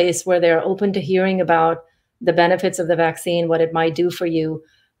in a place where they're open to hearing about the benefits of the vaccine, what it might do for you,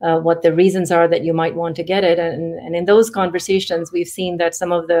 what the reasons are that you might want to get it. And in those conversations, we've seen that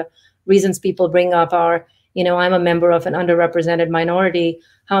some of the reasons people bring up are, I'm a member of an underrepresented minority.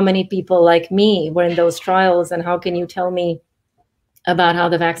 How many people like me were in those trials? And how can you tell me about how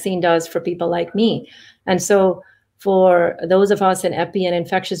the vaccine does for people like me? And so for those of us in epi and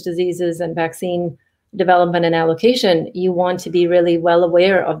infectious diseases and vaccine development and allocation, you want to be really well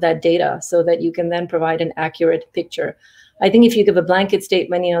aware of that data so that you can then provide an accurate picture. I think if you give a blanket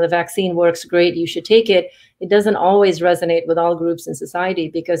statement, the vaccine works great, you should take it, it doesn't always resonate with all groups in society,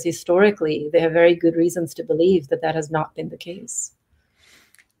 because historically they have very good reasons to believe that that has not been the case.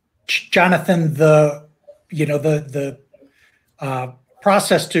 Jonathan, the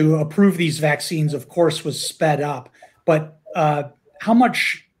process to approve these vaccines, of course, was sped up, but how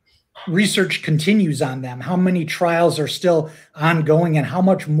much research continues on them? How many trials are still ongoing, and how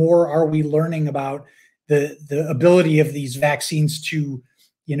much more are we learning about the ability of these vaccines to,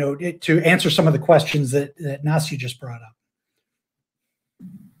 to answer some of the questions that Nasia just brought up?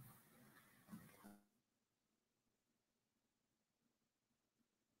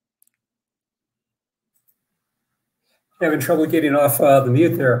 Having trouble getting off the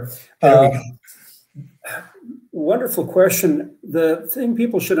mute there. There we go. Wonderful question. The thing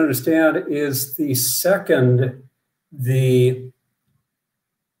people should understand is the second the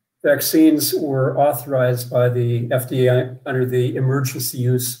vaccines were authorized by the FDA under the emergency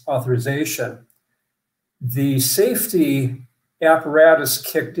use authorization, the safety apparatus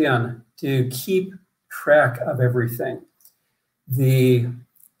kicked in to keep track of everything. The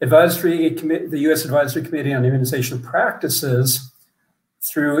U.S. Advisory Committee on Immunization Practices,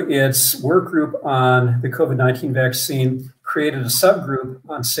 through its work group on the COVID-19 vaccine, created a subgroup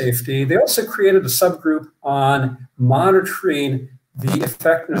on safety. They also created a subgroup on monitoring the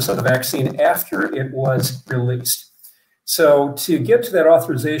effectiveness of the vaccine after it was released. So to get to that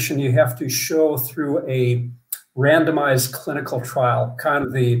authorization, you have to show through a randomized clinical trial, kind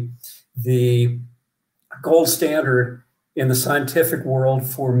of the gold standard in the scientific world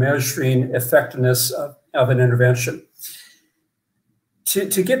for measuring effectiveness of an intervention.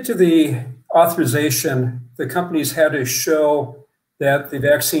 To get to the authorization, the companies had to show that the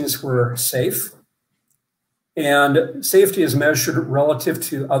vaccines were safe, and safety is measured relative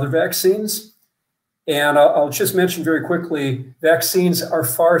to other vaccines. And I'll just mention very quickly, vaccines are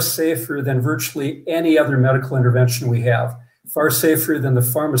far safer than virtually any other medical intervention we have, far safer than the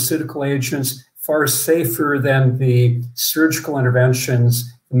pharmaceutical agents, far safer than the surgical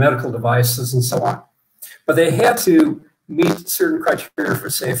interventions, the medical devices, and so on. But they had to meet certain criteria for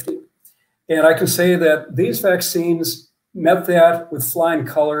safety. And I can say that these vaccines met that with flying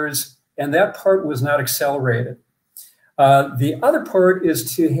colors, and that part was not accelerated. The other part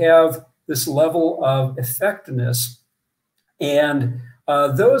is to have this level of effectiveness, and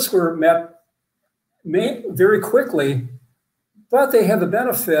those were met very quickly, but they have the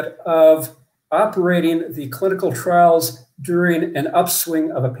benefit of operating the clinical trials during an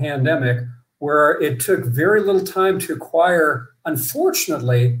upswing of a pandemic, where it took very little time to acquire,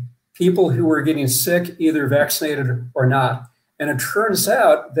 unfortunately, people who were getting sick, either vaccinated or not. And it turns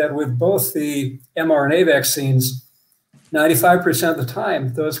out that with both the mRNA vaccines, 95% of the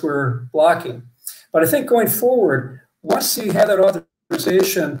time, those were blocking. But I think going forward, once you have that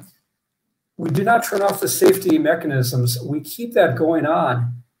authorization, we do not turn off the safety mechanisms. We keep that going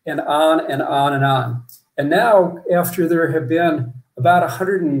on. and on and on and on. And now, after there have been about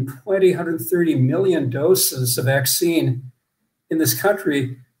 120, 130 million doses of vaccine in this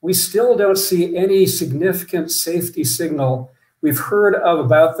country, we still don't see any significant safety signal. We've heard of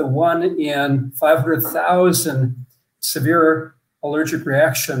about the 1 in 500,000 severe allergic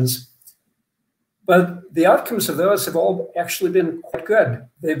reactions, but the outcomes of those have all actually been quite good.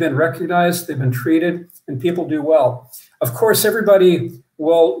 They've been recognized, they've been treated, and people do well. Of course, everybody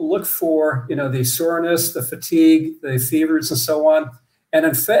will look for, the soreness, the fatigue, the fevers, and so on. And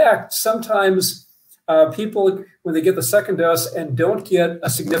in fact, sometimes people, when they get the second dose and don't get a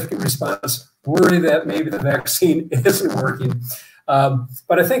significant response, worry that maybe the vaccine isn't working.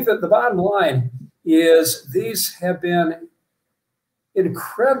 But I think that the bottom line is these have been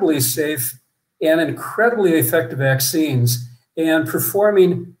incredibly safe and incredibly effective vaccines, and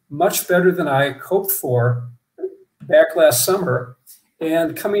performing much better than I hoped for back last summer,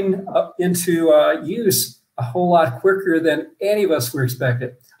 and coming up into use a whole lot quicker than any of us were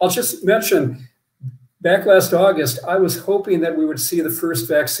expected. I'll just mention, back last August, I was hoping that we would see the first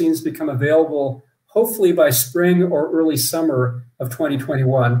vaccines become available, hopefully by spring or early summer of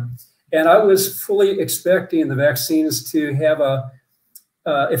 2021. And I was fully expecting the vaccines to have a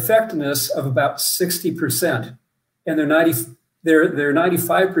effectiveness of about 60%, and they're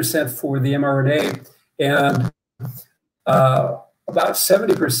 95% for the mRNA, and about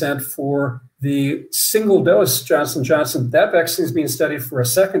 70% for the single dose Johnson & Johnson. That vaccine is being studied for a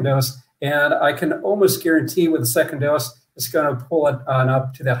second dose, and I can almost guarantee with the second dose, it's going to pull it on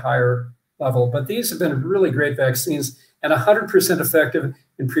up to that higher level. But these have been really great vaccines and 100% effective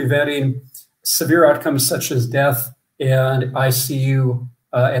in preventing severe outcomes such as death and ICU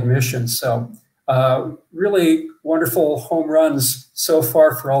admissions. So really wonderful home runs so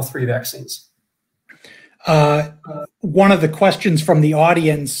far for all three vaccines. One of the questions from the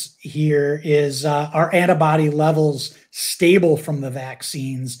audience here is, are antibody levels stable from the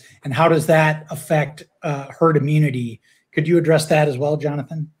vaccines, and how does that affect herd immunity? Could you address that as well,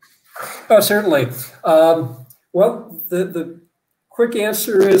 Jonathan? Oh, certainly. Well, the quick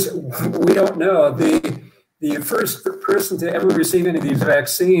answer is we don't know. The first person to ever receive any of these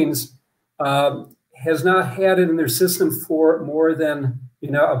vaccines has not had it in their system for more than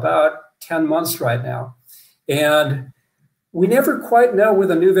about 10 months right now. And we never quite know with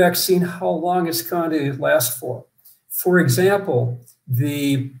a new vaccine how long it's going to last for. For example,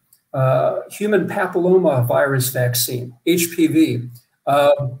 the human papilloma virus vaccine, HPV,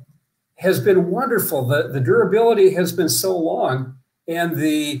 has been wonderful. The durability has been so long, and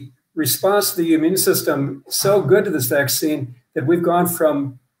the response to the immune system so good to this vaccine that we've gone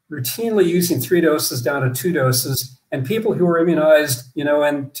from routinely using 3 doses down to 2 doses, and people who were immunized,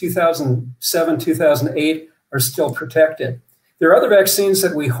 in 2007, 2008 are still protected. There are other vaccines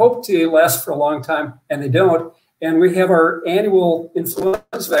that we hope to last for a long time, and they don't. And we have our annual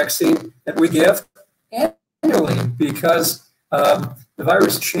influenza vaccine that we give annually because the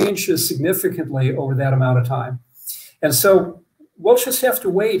virus changes significantly over that amount of time. And so we'll just have to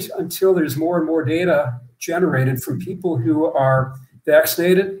wait until there's more and more data generated from people who are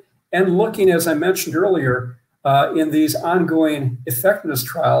vaccinated and looking, as I mentioned earlier, in these ongoing effectiveness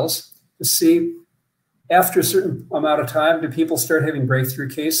trials to see after a certain amount of time, do people start having breakthrough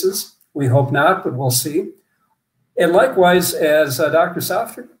cases? We hope not, but we'll see. And likewise, as Dr.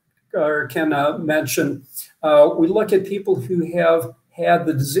 Safdar can mention, we look at people who have had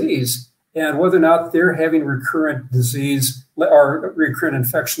the disease and whether or not they're having recurrent disease or recurrent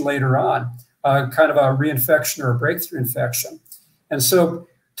infection later on, kind of a reinfection or a breakthrough infection. And so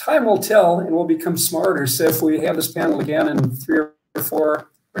time will tell, and we'll become smarter. So if we have this panel again in 3 or 4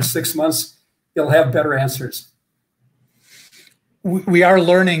 or 6 months, you'll have better answers. We are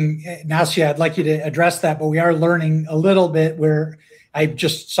learning, Nasia, I'd like you to address that, but we are learning a little bit where I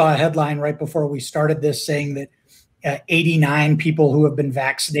just saw a headline right before we started this saying that 89 people who have been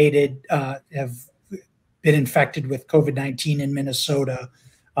vaccinated have been infected with COVID-19 in Minnesota.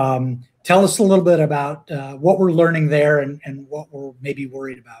 Tell us a little bit about what we're learning there and what we're maybe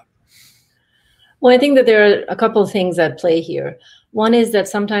worried about. Well, I think that there are a couple of things at play here. One is that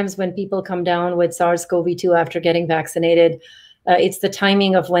sometimes when people come down with SARS-CoV-2 after getting vaccinated, it's the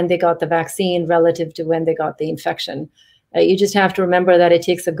timing of when they got the vaccine relative to when they got the infection. You just have to remember that it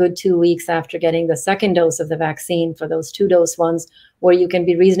takes a good 2 weeks after getting the second dose of the vaccine for those 2-dose ones, where you can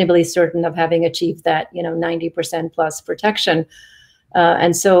be reasonably certain of having achieved that 90% plus protection.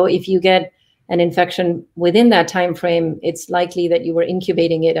 And so if you get an infection within that time frame, it's likely that you were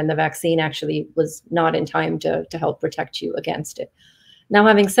incubating it and the vaccine actually was not in time to help protect you against it. Now,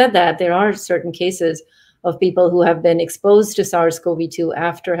 having said that, there are certain cases of people who have been exposed to SARS-CoV-2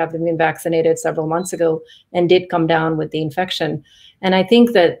 after having been vaccinated several months ago and did come down with the infection. And I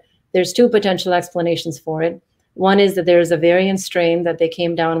think that there's two potential explanations for it. One is that there's a variant strain that they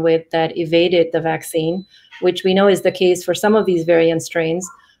came down with that evaded the vaccine, which we know is the case for some of these variant strains,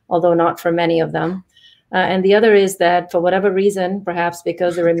 although not for many of them. And the other is that for whatever reason, perhaps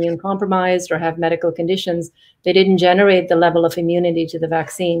because they're immune compromised or have medical conditions, they didn't generate the level of immunity to the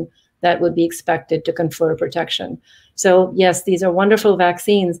vaccine that would be expected to confer protection. So yes, these are wonderful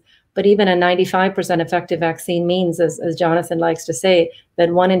vaccines, but even a 95% effective vaccine means, as Jonathan likes to say,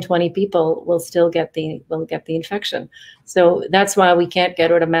 that 1 in 20 people will still get the infection. So that's why we can't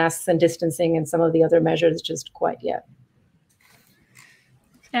get rid of masks and distancing and some of the other measures just quite yet.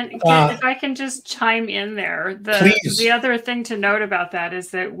 And if I can just chime in there, the other thing to note about that is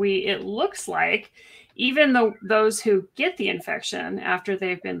that it looks like even those who get the infection after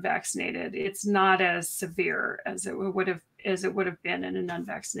they've been vaccinated, it's not as severe as it would have been in an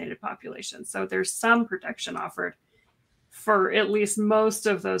unvaccinated population. So there's some protection offered for at least most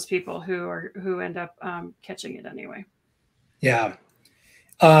of those people who end up catching it anyway. Yeah.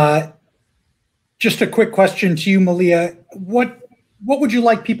 Just a quick question to you, Malia. What would you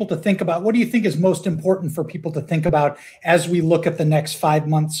like people to think about? What do you think is most important for people to think about as we look at the next 5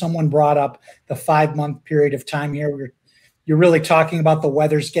 months? Someone brought up the 5-month period of time here. You're really talking about the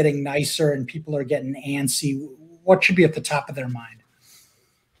weather's getting nicer and people are getting antsy. What should be at the top of their mind?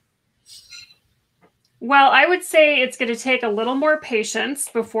 Well, I would say it's going to take a little more patience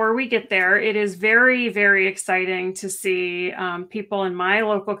before we get there. It is very, very exciting to see people in my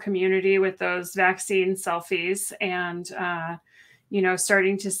local community with those vaccine selfies and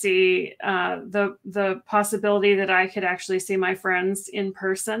starting to see the possibility that I could actually see my friends in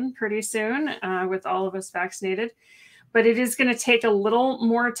person pretty soon with all of us vaccinated. But it is going to take a little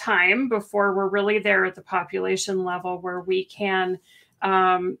more time before we're really there at the population level where we can,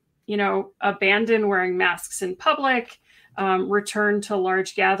 abandon wearing masks in public, return to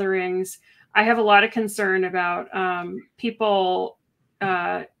large gatherings. I have a lot of concern about people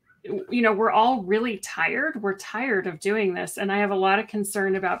we're all really tired. We're tired of doing this. And I have a lot of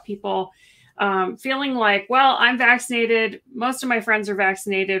concern about people feeling like, well, I'm vaccinated. Most of my friends are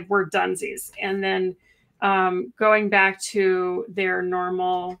vaccinated. We're dunsies. And then going back to their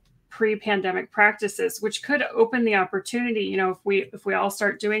normal pre-pandemic practices, which could open the opportunity, if we all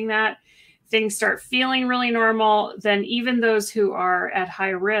start doing that, things start feeling really normal, then even those who are at high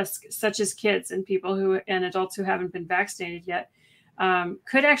risk, such as kids and people and adults who haven't been vaccinated yet,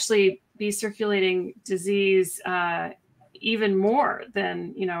 could actually be circulating disease even more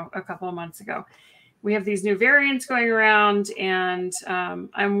than, a couple of months ago. We have these new variants going around, and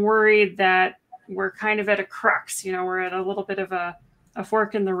I'm worried that we're kind of at a crux. We're at a little bit of a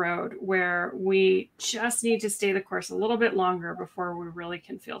fork in the road where we just need to stay the course a little bit longer before we really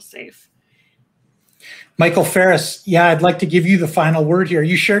can feel safe. Michael Ferris, yeah, I'd like to give you the final word here.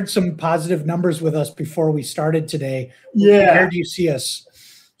 You shared some positive numbers with us before we started today. Yeah. Where do you see us?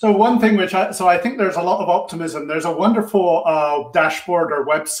 So one thing I think there's a lot of optimism. There's a wonderful dashboard or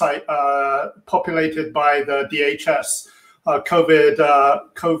website populated by the DHS,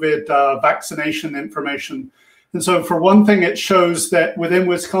 COVID vaccination information. And so for one thing, it shows that within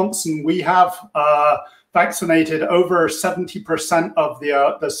Wisconsin, we have vaccinated over 70% of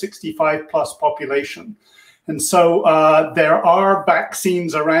the 65 plus population. And so there are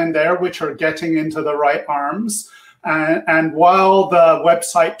vaccines around there which are getting into the right arms. And while the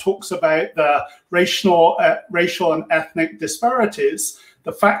website talks about the racial and ethnic disparities,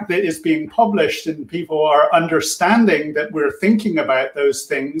 the fact that it's being published and people are understanding that we're thinking about those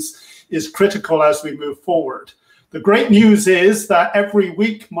things is critical as we move forward. The great news is that every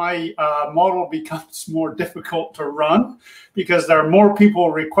week my model becomes more difficult to run because there are more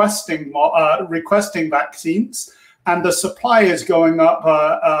people requesting vaccines, and the supply is going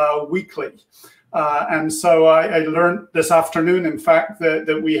up weekly. And so I learned this afternoon, in fact,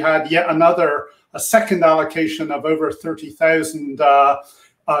 that we had yet a second allocation of over 30,000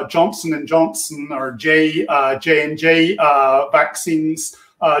 Johnson & Johnson or J&J vaccines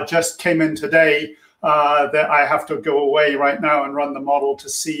just came in today. That I have to go away right now and run the model to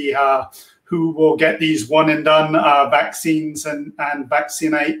see who will get these one and done vaccines and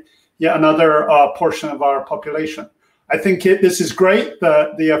vaccinate yet another portion of our population. I think this is great.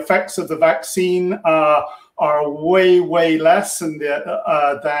 The effects of the vaccine are way, way less than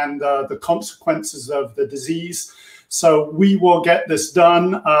the consequences of the disease. So we will get this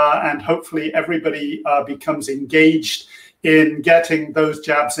done, and hopefully everybody becomes engaged in getting those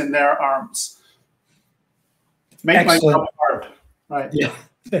jabs in their arms. Make my job hard, right? Yeah,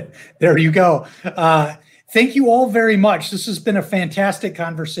 there you go. thank you all very much. This has been a fantastic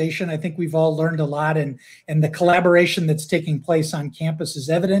conversation. I think we've all learned a lot, and the collaboration that's taking place on campus is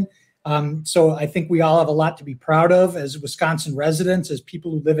evident. So I think we all have a lot to be proud of as Wisconsin residents, as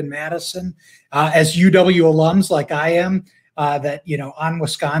people who live in Madison, as UW alums like I am, that, you know, on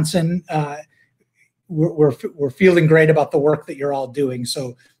Wisconsin, we're feeling great about the work that you're all doing.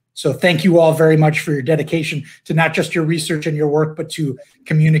 So thank you all very much for your dedication to not just your research and your work, but to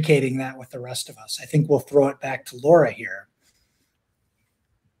communicating that with the rest of us. I think we'll throw it back to Laura here.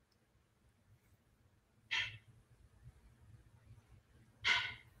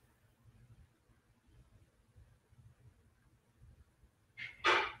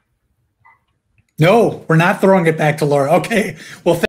 No, we're not throwing it back to Laura. Okay, well,